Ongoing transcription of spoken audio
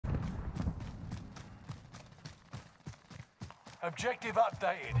Objective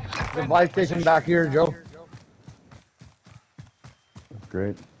updated. The buy station back here, Joe. That's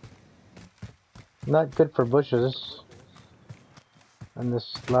great. Not good for bushes. In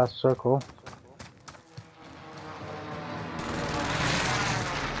this last circle.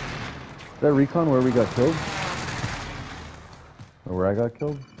 Is that recon where we got killed? Or where I got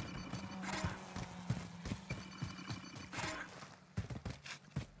killed?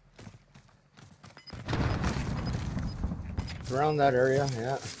 Around that area,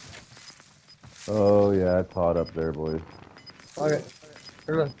 yeah. Oh yeah, I taught up there, boys. Okay.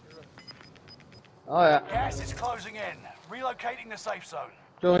 Oh yeah. Gas is closing in. Relocating the safe zone.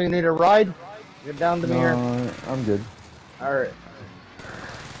 Joe, you need a ride? Get down to me here. I'm good. Alright.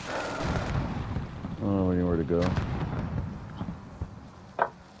 I don't know anywhere to go. I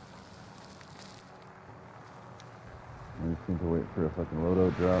just need to wait for a fucking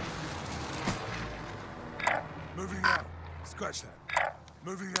loadout drop. Moving out. Scratch that.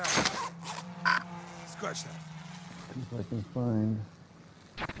 Moving out. Scratch that. See if I can find.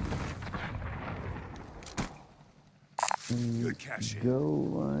 Good cash in. Go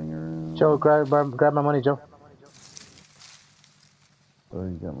lying around. Joe, grab my money, Joe. Oh,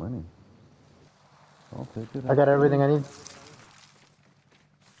 you got money. I'll take it. I got everything I need.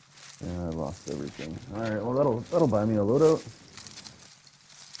 Yeah, I lost everything. Alright, well that'll buy me a loadout.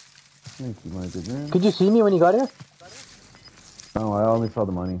 Thank you, my good man. Could you see me when you got here? Oh, I only saw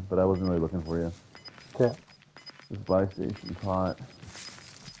the money, but I wasn't really looking for you. Okay. This buy station's hot.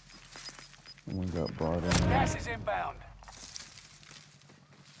 Someone got bought in. Gas is inbound.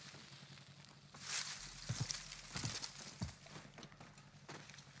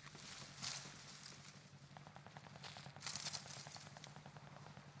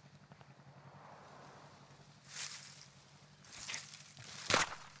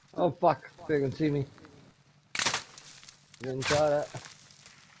 Oh fuck, they can see me. Getting shot at.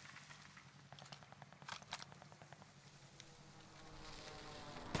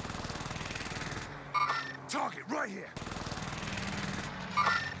 Target right here.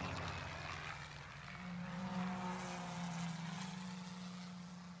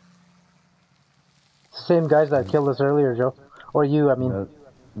 Same guys that killed us earlier, Joe. Or you, I mean.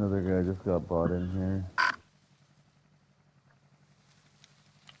 Another guy just got bought in here.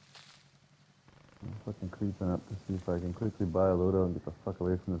 I'm fucking creeping up to see if I can quickly buy a loadout and get the fuck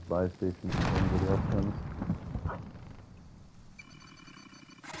away from this buy station before anybody else comes.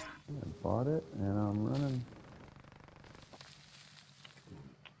 I bought it and I'm running.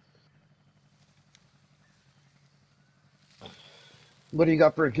 What do you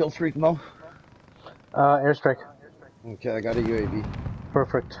got for a kill streak, Mo? Airstrike. Okay, I got a UAV.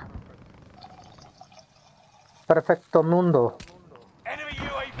 Perfect. Perfecto mundo. Enemy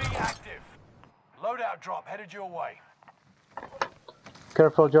UAV active. Loadout drop headed your way.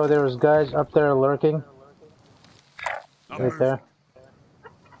 Careful, Joe. There was guys up there lurking. Right there.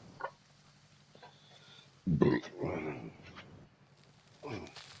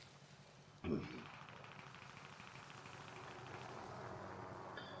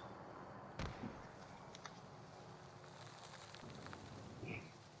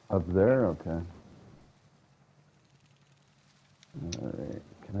 Up there? Okay. Alright.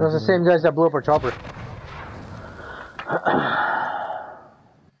 Those are the same guys that blew up our chopper.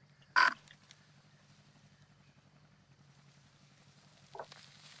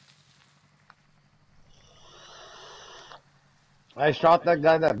 I shot that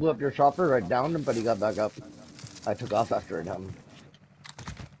guy that blew up your chopper. I downed him, but he got back up. I took off after I downed him.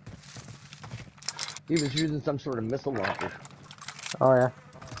 He was using some sort of missile launcher. Oh, yeah.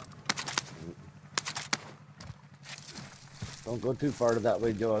 Don't go too far to that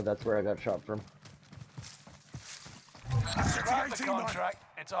way, Joe. That's where I got shot from. Scrap the contract.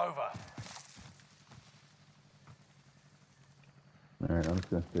 It's over. Alright, I'm just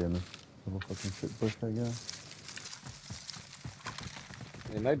gonna stay in this little fucking shit bush, I guess.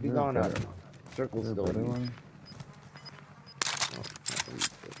 They might be gone out. Circle's still in. One?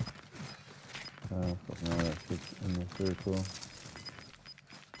 Fuck no, that shit's in the circle.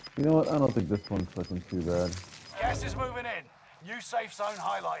 You know what? I don't think this one's fucking too bad. Gas is moving in. New safe zone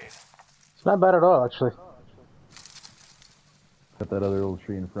highlighted. It's not bad at all, actually. Got that other little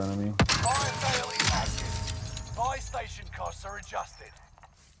tree in front of me. Fire sale is active. Buy station costs are adjusted.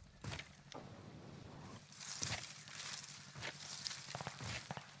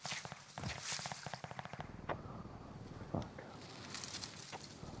 Fuck.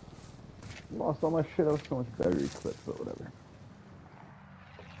 Lost all my shit. I was so much battery clips, but whatever.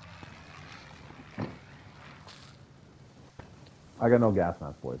 I got no gas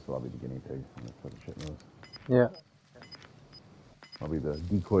mask, boys, so I'll be the guinea pig when this fucking shit moves. Yeah. Probably the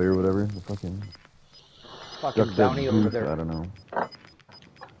decoy or whatever. The fucking Fucking duck bounty over booth, there. I don't know.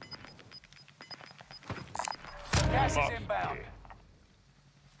 Gas is inbound.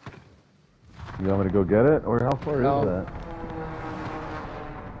 You want me to go get it, or how far No. is that?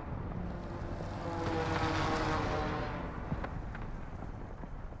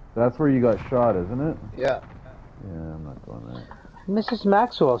 That's where you got shot, isn't it? Yeah. Yeah, I'm not going there. Mrs.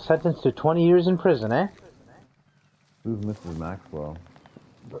 Maxwell sentenced to 20 years in prison, eh? Who's Mrs. Maxwell?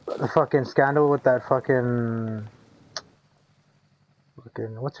 The fucking scandal with that fucking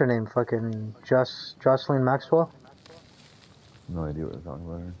what's her name? Fucking Jocelyn Maxwell? No idea what we're talking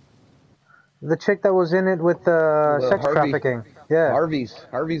about here. The chick that was in it with sex Harvey. trafficking. Yeah.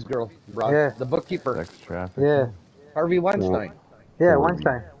 Harvey's girl. Rob, Yeah. the bookkeeper. Sex trafficking? Yeah. Harvey Weinstein. Yeah, Harvey.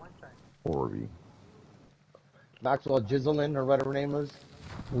 Weinstein. Harvey. Maxwell Giselin or whatever her name was.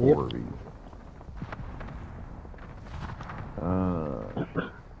 Yep. Harvey.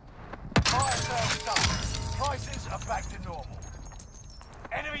 Fire sales done. Prices are back to normal.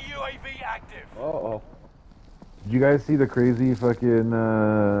 Enemy UAV active. Uh-oh. Did you guys see the crazy fucking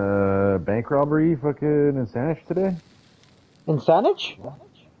bank robbery fucking in Saanich today? In Saanich?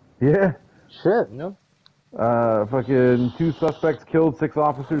 Yeah. Shit. No? Fucking 2 suspects killed, 6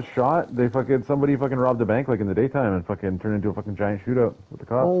 officers shot. Somebody fucking robbed a bank like in the daytime and fucking turned into a fucking giant shootout with the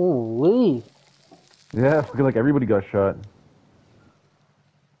cops. Holy. Yeah, fucking like everybody got shot.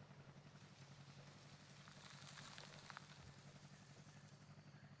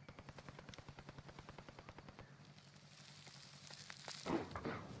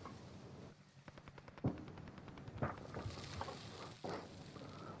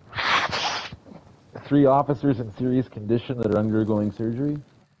 Three officers in serious condition that are undergoing surgery.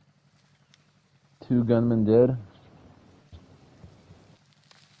 2 gunmen dead.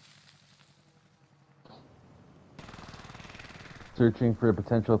 Searching for a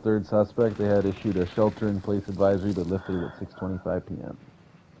potential 3rd suspect. They had issued a shelter-in-place advisory but lifted it at 6:25 p.m.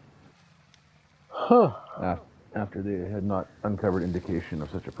 Huh. After they had not uncovered indication of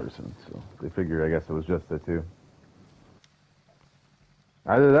such a person. So they figured, I guess it was just the 2.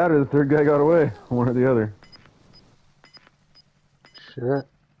 Either that or the 3rd guy got away. One or the other. Shit. A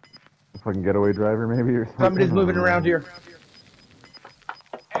fucking getaway driver, maybe, or something. Somebody's moving around here.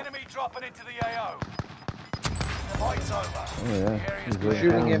 Enemy dropping into the AO. The fight's over. Oh, yeah. The area's He's clear. right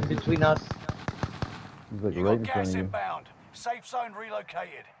Shooting down. in between us. He's like You right got in front gas of you. inbound. Safe zone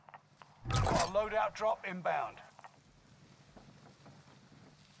relocated. Got a loadout drop inbound.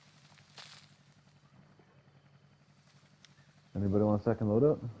 Anybody want a second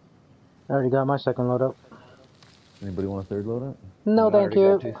loadout? I already got my second load up. Anybody want a 3rd loadout? No, I thank already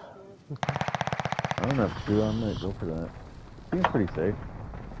you. got 2. I don't have to. I might go for that. Seems pretty safe.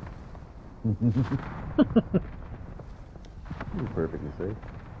 Seems perfectly safe.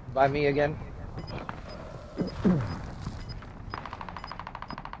 By me again.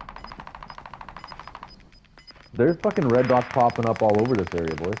 There's fucking red dots popping up all over this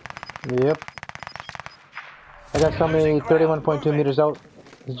area, boys. Yep. I got somebody 31.2 meters out.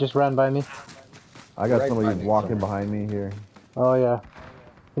 He just ran by me. I got Right somebody by me walking somewhere. behind me here. Oh yeah.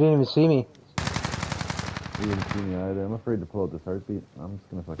 He didn't even see me. He didn't see me either. I'm afraid to pull out this heartbeat. I'm just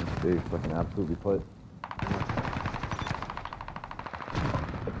gonna fucking stay fucking absolutely put.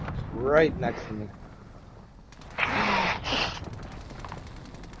 Right next to me.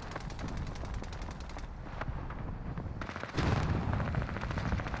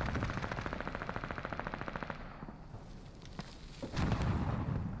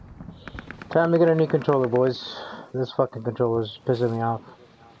 Time to get a new controller, boys. This fucking controller's pissing me off.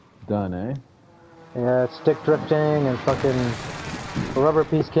 Done, eh? Yeah, it's stick drifting and fucking the rubber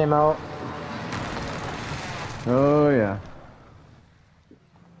piece came out. Oh yeah.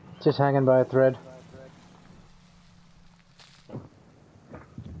 Just hanging by a thread.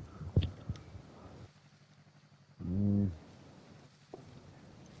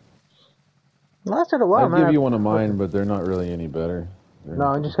 Lasted a while, I'd man. give you one of mine, but they're not really any better. They're No,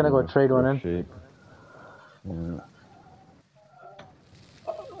 I'm just gonna go in trade one rough in. Shape. Yeah.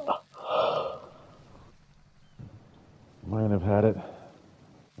 Might have had it.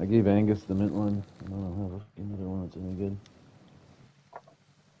 I gave Angus the mint one. I don't have another one that's any good.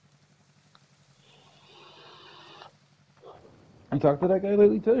 You talked to that guy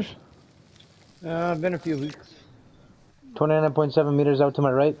lately, Tish? Been a few weeks. 29.7 meters out to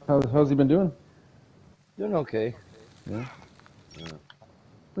my right. How's he been doing? Doing okay. Yeah.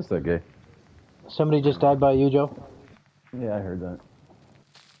 What's that guy? Somebody just died by you, Joe. Yeah, I heard that.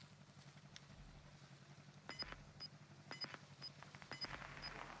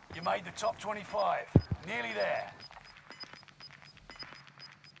 You made the top 25. Nearly there.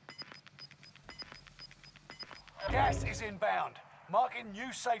 Gas is inbound. Marking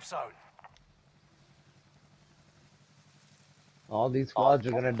new safe zone. All these squads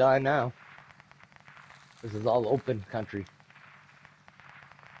are gonna die now. This is all open country.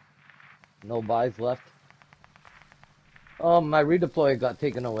 No buys left. Oh, my redeploy got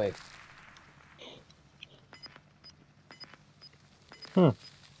taken away. I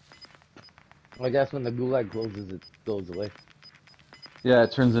guess when the gulag closes, it goes away. Yeah,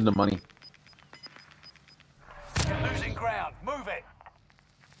 it turns into money. You're losing ground. Move it.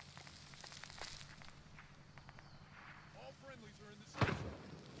 All friendlies are in the safe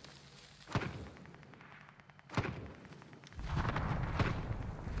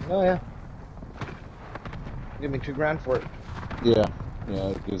zone. Oh yeah. Give me $2,000 for it. Yeah,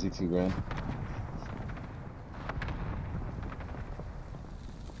 it gives you $2,000.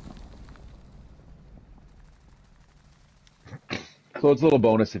 So it's a little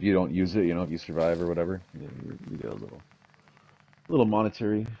bonus if you don't use it, you know, if you survive or whatever. Yeah, you get a little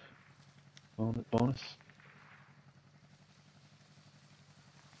monetary bonus.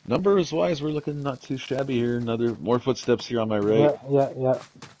 Numbers wise, we're looking not too shabby here. More footsteps here on my right. Yeah.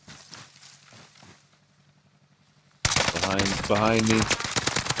 Behind me.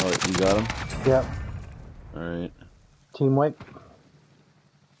 Oh, you got him? Yeah. All right. Team wipe.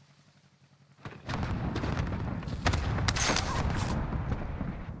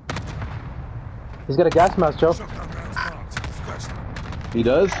 He's got a gas mask, Joe. Shotgun rounds marked. Scratch that. He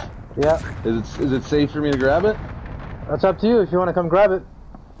does? Yeah. Is it safe for me to grab it? That's up to you if you want to come grab it.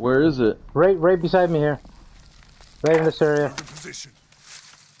 Where is it? Right beside me here. Right in this area. Good position.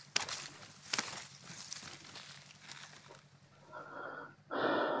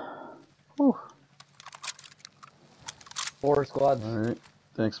 Whew. 4 squads. All right.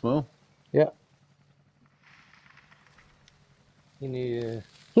 Thanks, Mo. Yeah. You need. You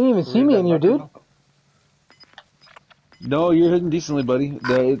didn't even see me in here, dude. No, you're hidden decently, buddy.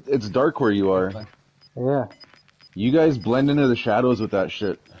 It's dark where you are. Yeah. You guys blend into the shadows with that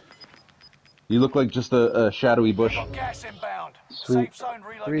shit. You look like just a shadowy bush. Got gas inbound. Sweet. Safe zone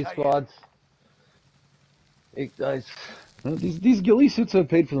 3 relocated. squads. 8 guys. These ghillie suits have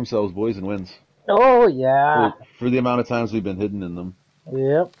paid for themselves, boys, and wins. Oh, yeah. For the amount of times we've been hidden in them.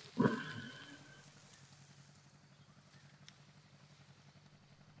 Yep.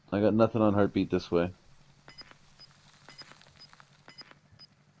 I got nothing on heartbeat this way.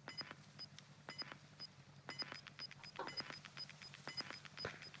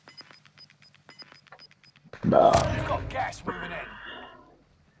 You've got gas moving in.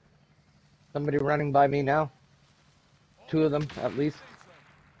 Somebody running by me now. 2 of them, at least.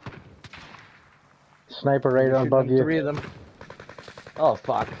 Sniper right Shooting above you. 3 of them. Oh,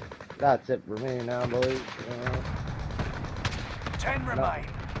 fuck. That's it for me now, boys. 10 remain.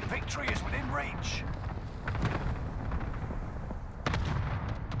 Victory is within reach.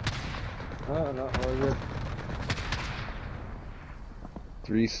 Oh, no, we're good.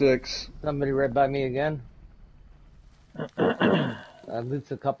 3-6. Somebody right by me again. At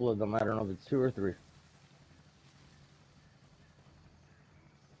least a couple of them. I don't know if it's 2 or 3.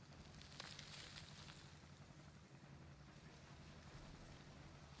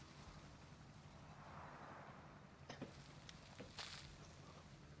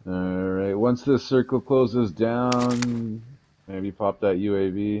 Alright, once this circle closes down, maybe pop that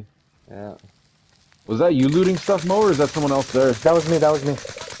UAV. Yeah. Was that you looting stuff, Mo, or is that someone else there? That was me.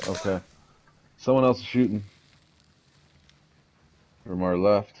 Okay. Someone else is shooting. From our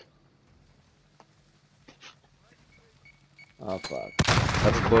left. Oh, fuck.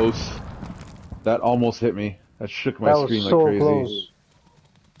 That's close. That almost hit me. That shook my That screen was like so crazy. close.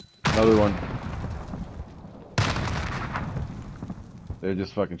 Another one. They're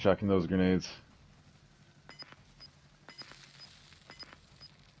just fucking chucking those grenades.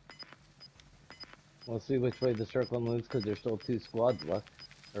 We'll see which way the circle moves because there's still 2 squads left.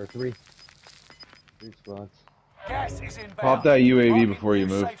 Or 3. 3 squads. Gas is inbound. Pop that UAV Marking before you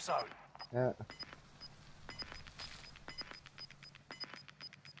new move. safe zone. Yeah.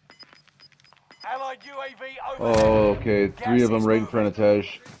 Allied UAV overhead. Oh, okay. 3 of them right in front of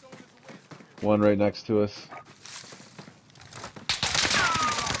Tej. 1 right next to us.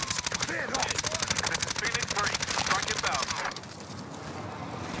 Feeling free. Strike inbound.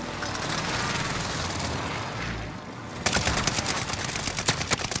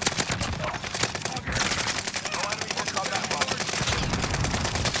 No enemy hit on that one.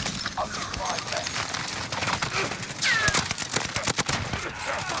 Only 5 left.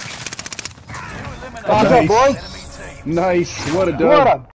 You eliminated What's up, boys? enemy team. Nice. What a dub. What a